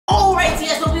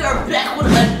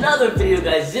with another video,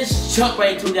 guys. Just jump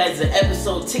right into it, guys. The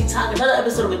episode TikTok, another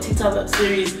episode of a TikTok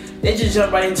series. Then just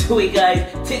jump right into it,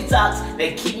 guys. TikToks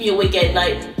that keep me awake at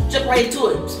night. Jump right into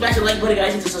it. Smash the like button,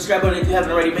 guys. Hit the subscribe button if you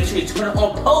haven't already. Make sure you turn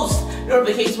on post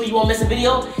notifications when you won't miss a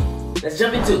video. Let's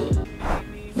jump into it.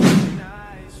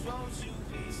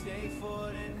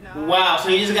 Wow, so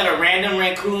you just got a random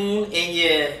raccoon in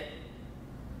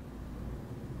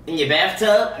your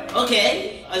bathtub?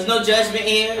 Okay, there's no judgment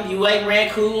here. If you like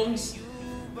raccoons,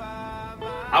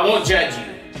 I won't judge you.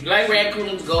 If you like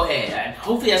raccoons, go ahead.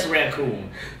 Hopefully that's a raccoon.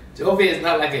 Hopefully it's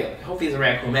not like a, hopefully it's a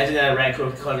raccoon. Imagine that a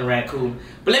raccoon, calling it a raccoon.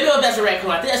 But let me know if that's a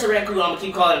raccoon. I think that's a raccoon. I'm gonna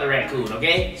keep calling it a raccoon,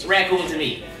 okay? It's a raccoon to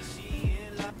me.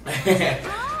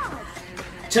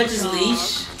 Church's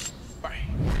leash.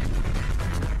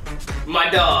 My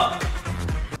dog.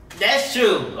 That's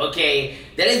true, okay?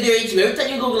 That is very true. Every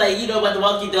time you go, like, you know, about to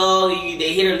walk your dog,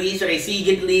 they hit her leash or they see you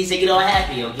get the leash, they get all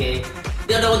happy, okay?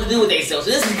 They don't know what to do with themselves.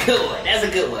 So this is a good one. That's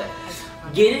a good one.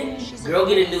 Girl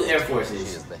getting new Air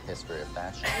Forces. Is the history of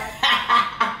fashion.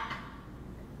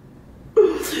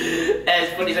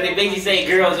 That's funny. So they basically say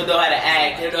girls don't know how to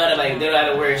act. They don't know how to they don't know how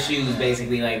to wear shoes.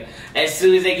 Basically, like as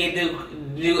soon as they get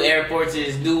new Air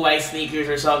Forces, new white sneakers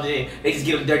or something, they just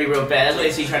get them dirty real fast. That's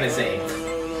what she's trying to say.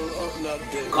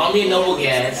 Call me a noble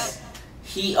gas.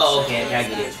 Oh, okay, I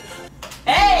get it.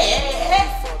 Hey!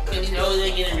 You know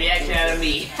they're getting a reaction out of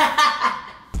me.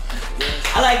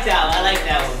 I like that one. I like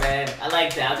that one, man. I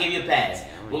like that. I'll give you a pass.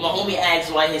 When my homie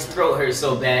asks why his throat hurts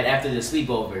so bad after the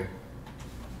sleepover.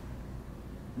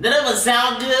 That doesn't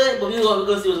sound good, but we're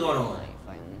gonna see what's going on.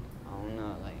 I don't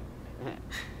know,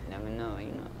 never know,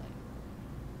 you know,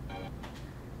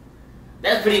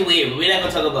 That's pretty weird, but we're not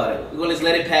gonna talk about it. We're gonna just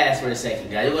let it pass for a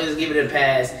second, guys. We're gonna just give it a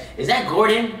pass. Is that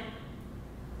Gordon?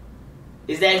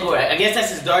 Is that Gordon? I guess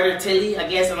that's his daughter, Tilly. I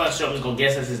guess I'm not sure. I'm just gonna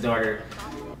guess that's his daughter.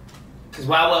 Cause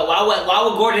why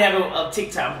would Gordon have a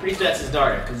TikTok? I'm pretty sure that's his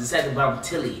daughter, cause it says about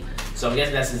Tilly. So I'm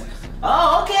guessing that's his.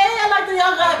 Oh, okay. I like the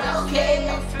young guy. Okay,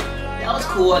 that was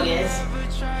cool, I guess.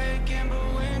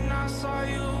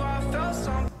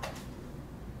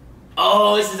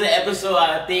 Oh, this is an episode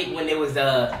I think when they was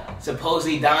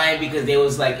supposedly dying because they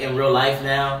was like in real life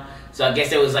now. So I guess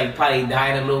they was like probably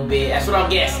dying a little bit. That's what I'm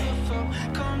guessing.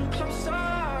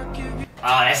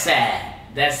 Oh, that's sad.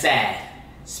 That's sad.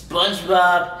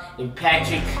 SpongeBob and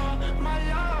Patrick.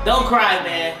 Don't cry,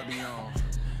 man.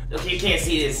 Okay, you can't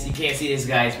see this. You can't see this,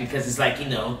 guys, because it's like, you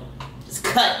know, it's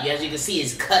cut. As you can see,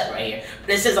 it's cut right here.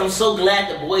 But it says, I'm so glad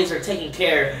the boys are taking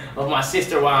care of my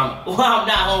sister while I'm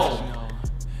not home.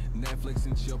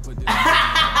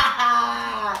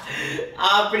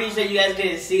 I'm pretty sure you guys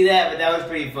couldn't see that, but that was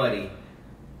pretty funny.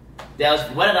 That was.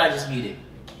 Why did I just mute it?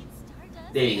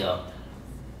 There you go.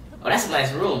 Oh, that's a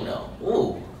nice room, though.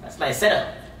 Ooh, that's a nice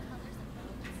setup.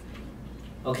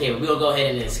 Okay, we're gonna go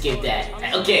ahead and skip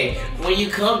that. Okay, when you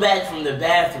come back from the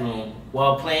bathroom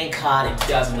while playing COD in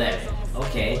 2011.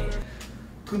 Okay.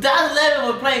 2011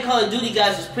 when playing Call of Duty,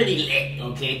 guys, was pretty lit.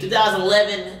 Okay,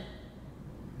 2011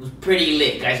 was pretty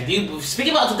lit, guys. If you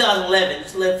speaking about 2011,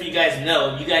 just to let you guys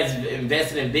know, you guys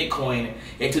invested in Bitcoin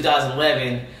in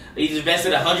 2011. You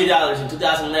invested $100 in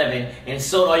 2011 and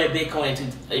sold all your Bitcoin.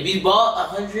 If you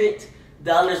bought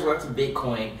 $100 worth of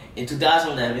Bitcoin in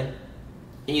 2011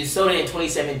 and you sold it in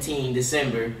 2017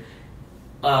 December,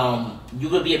 you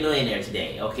would be a millionaire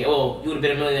today. Okay, well, you would have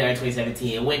been a millionaire in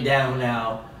 2017. It went down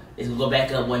now. It's gonna go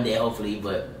back up one day, hopefully,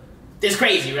 but it's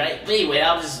crazy, right? But anyway,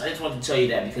 I just wanted to tell you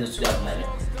that because it's 2011.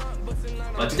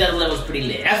 But 2011 was pretty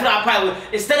lit. That's what I probably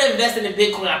would. Instead of investing in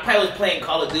Bitcoin, I probably was playing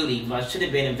Call of Duty. But I should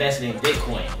have been investing in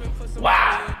Bitcoin.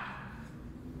 Wow.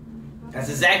 That's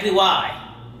exactly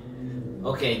why.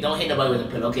 Okay, don't hit nobody with a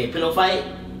pillow. Okay, pillow fight?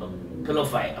 Pillow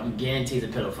fight. I'm guaranteed a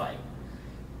pillow fight.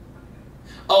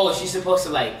 Oh, she's supposed to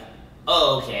like...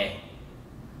 Oh, okay.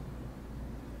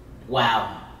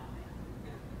 Wow.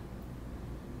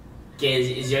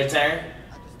 Okay, is your turn?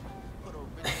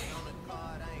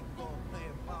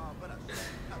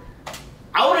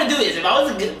 I want to do this. If I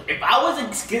was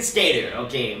a good skater,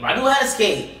 okay, if I knew how to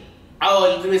skate, I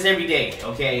would do this every day,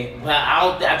 okay. But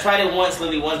I tried it once,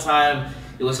 literally one time.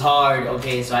 It was hard,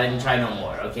 okay, so I didn't try no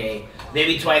more, okay.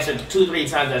 Maybe twice or 2-3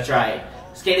 times I tried.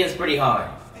 Skating is pretty hard.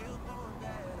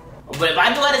 But if I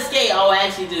knew how to skate, I would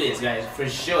actually do this, guys. For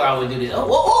sure, I would do this. Oh, oh,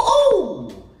 oh,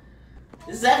 oh!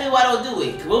 This is exactly why I don't do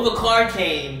it. Cause what if a car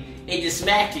came and just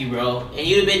smacked you, bro, and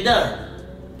you'd have been done?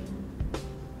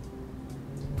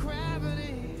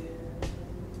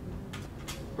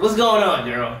 What's going on,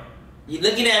 girl? You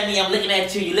looking at me, I'm looking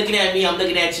at you. You looking at me, I'm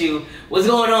looking at you. What's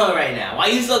going on right now? Why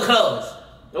are you so close?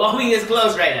 Why are we this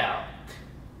close right now?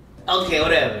 Okay,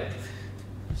 whatever.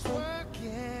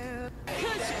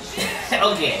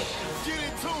 Okay.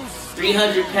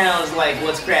 300 pounds, like,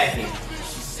 what's cracking?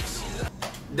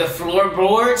 The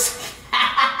floorboards?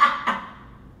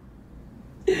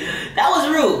 That was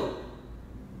rude.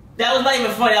 That was not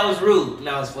even funny, that was rude.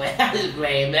 No, I was playing. I was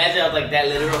playing. Imagine I was like that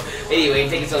literal. Anyway,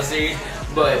 take it so serious.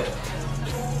 But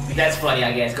that's funny,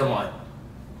 I guess. Come on.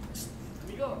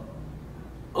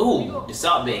 Ooh, the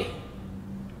Salt Bay.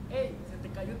 Hey, se te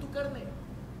cayó tu carne.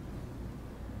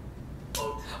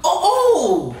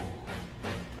 Oh!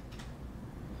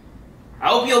 I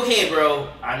hope you're okay, bro.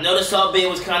 I know the Salt Bay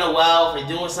was kind of wild for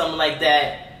doing something like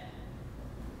that.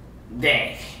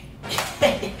 Dang.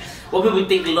 What people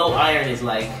think low iron is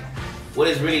like. What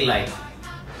it's really like.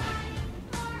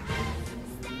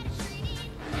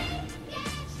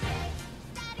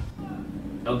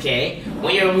 Okay.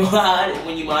 When you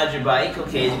mod your bike,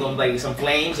 okay, it's gonna be like some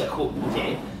flames. Cool.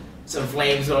 Okay. Some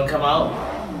flames gonna come out.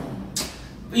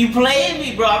 You playing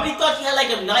me, bro. I really thought you had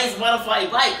like a nice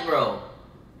modified bike, bro.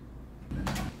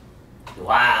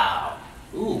 Wow.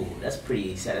 Ooh, that's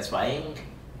pretty satisfying.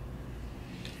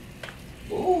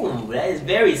 Ooh, that is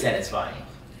very satisfying.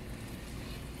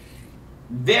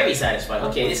 Very satisfying.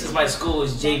 Okay, this is my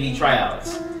school's JV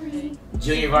tryouts.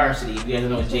 Junior varsity. If you guys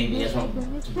don't know what JV, that's what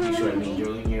I'm pretty sure I mean.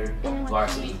 Junior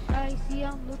varsity.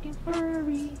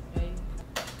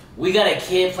 We got a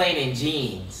kid playing in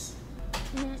jeans.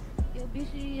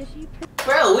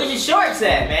 Bro, where's your shorts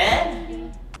at,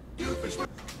 man?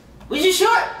 Where's your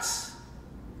shorts?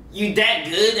 You that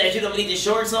good that you don't need the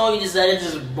shorts on? You just let it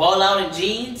just ball out in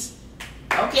jeans?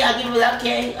 Okay, I'll give you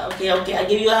okay. I'll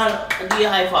give you a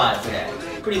high five for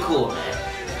that. Pretty cool, man.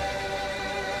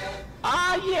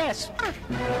 Ah, yes.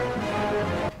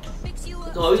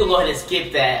 So we gonna go ahead and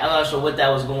skip that. I'm not sure what that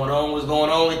was going on. What's going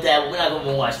on with that? We're not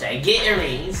gonna watch that. Get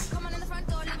earrings.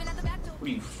 What are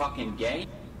you, fucking gay?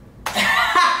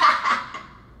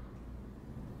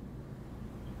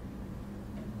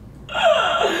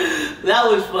 That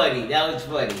was funny. That was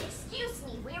funny. Excuse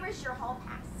me, where is your hall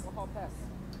pass? What hall pass?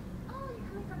 Oh, you're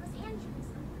coming from Miss Andrews.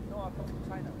 No, I'm from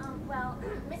China. Well,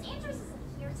 Miss Andrews isn't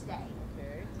here today.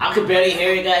 Okay. I could barely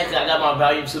hear you guys because I got my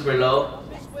volume super low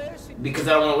Where is she? because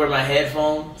I don't want to wear my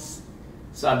headphones,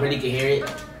 so I barely can hear it.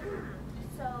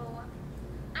 So,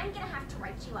 I'm gonna have to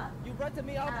write you up. You rented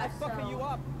me out, I fucking you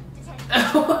up. Detention.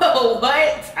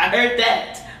 What? I heard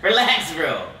that. Relax,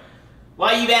 bro.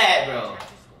 Why you mad, bro?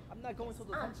 I'm not going to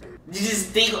the function. You just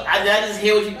think I just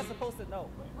hear what you. You're not supposed to know.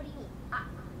 What do you mean?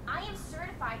 I am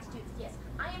certified to do this. Yes,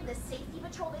 I am the safety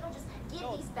patrol. They don't just give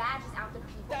these badges out to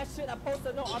people. That shit I'm supposed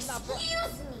to know. I'm not.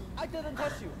 Excuse me. I didn't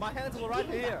touch you. My hands were right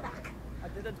Give me that here. back. I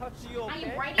didn't touch you, I okay?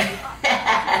 am writing you up.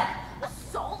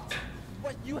 Assault.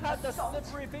 But you have the Assault.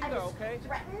 slippery I finger, was okay?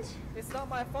 threatened. It's not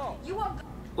my fault. You are.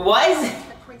 Why is it? To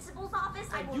the principal's office.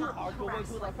 I And will you not be are going harassed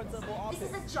to the like principal this. office. This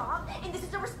is a job, and this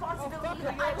is a Oh, responsibility fuck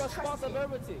that I your was trusted.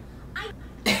 responsibility.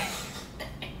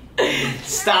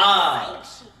 Stop.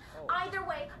 Either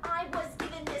way, I was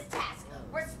given this task.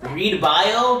 Respect. Read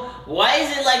bio? Why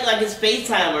is it like it's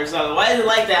FaceTime or something? Why is it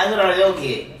like that? That's what I don't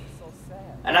get. So sad.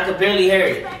 And I could barely hear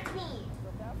it. Respect me. So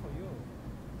bad for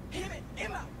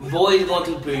you. Boys going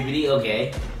through puberty,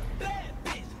 okay.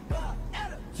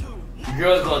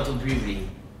 Girls going through puberty.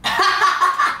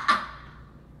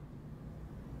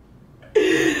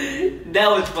 That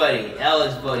was funny. That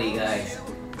was funny, guys.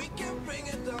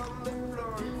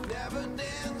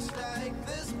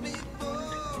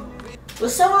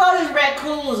 What's up with all these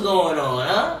raccoons going on,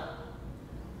 huh?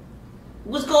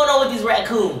 What's going on with these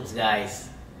raccoons, guys?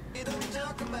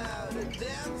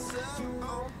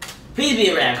 Please be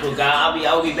a raccoon, guys.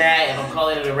 I'll be mad if I'm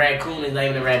calling it a raccoon. It's not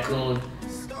even a raccoon.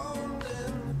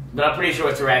 But I'm pretty sure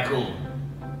it's a raccoon.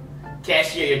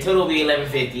 Cashier, your total will be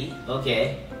 $11.50.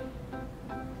 Okay.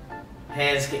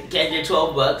 Cashier,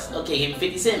 $12. Okay, give me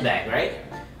 50 cents back, right?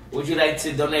 Would you like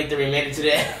to donate the remainder to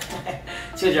the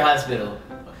children's hospital?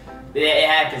 It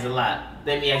happens a lot.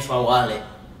 Let me ask my wallet.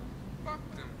 Fuck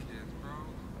them kids, bro.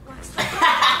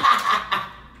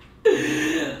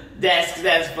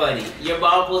 That's funny. Your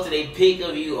mom posted a pic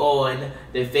of you on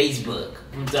the Facebook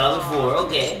from 2004.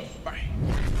 Okay.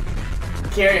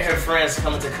 Carrie and her friends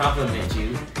coming to compliment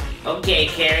you. Okay,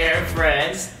 Carrie and her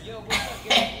friends. Yo, what's up,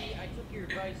 Gary? I took your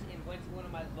advice and went to one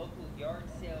of my local yard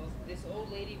sales. This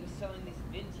old lady was selling this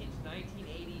vintage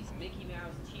 1980s Mickey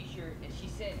Mouse t-shirt, and she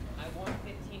said, I want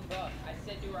 $15. I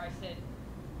said to her,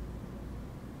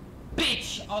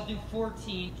 bitch, I'll do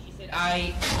 14. She said,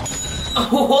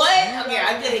 What? Okay,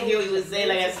 I couldn't hear what you was saying.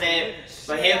 Like I said,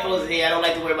 my headphones here. I don't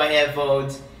like to wear my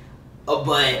headphones. Oh,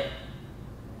 but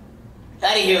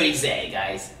I didn't hear what he said,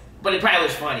 guys. But it probably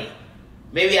was funny.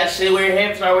 Maybe I should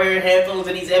start wearing headphones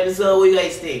in these episodes. What do you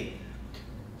guys think?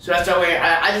 Should I start wearing?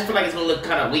 I just feel like it's gonna look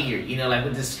kind of weird, you know, like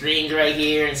with the strings right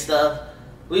here and stuff.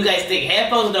 What do you guys think?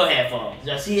 Headphones or no headphones?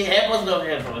 Y'all see it? Headphones or no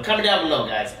headphones? Comment down below,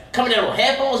 guys. Comment down below.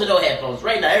 Headphones or no headphones?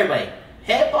 Right now, everybody.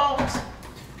 Headphones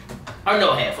or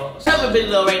no headphones? Comment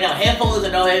below right now. Headphones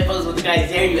or no headphones? What you guys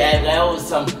dare you add? I own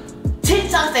some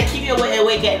TikToks that keep you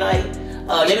awake at night.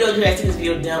 Let me know what you guys think of this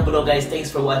video down below, guys.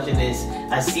 Thanks for watching this.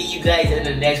 I see you guys in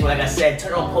the next one. Like I said,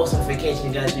 turn on post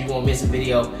notifications, guys, so you won't miss a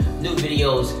video. New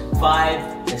videos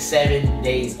 5 to 7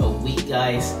 days a week,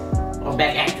 guys. I'm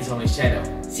back at this on this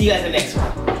channel. See you guys in the next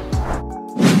one.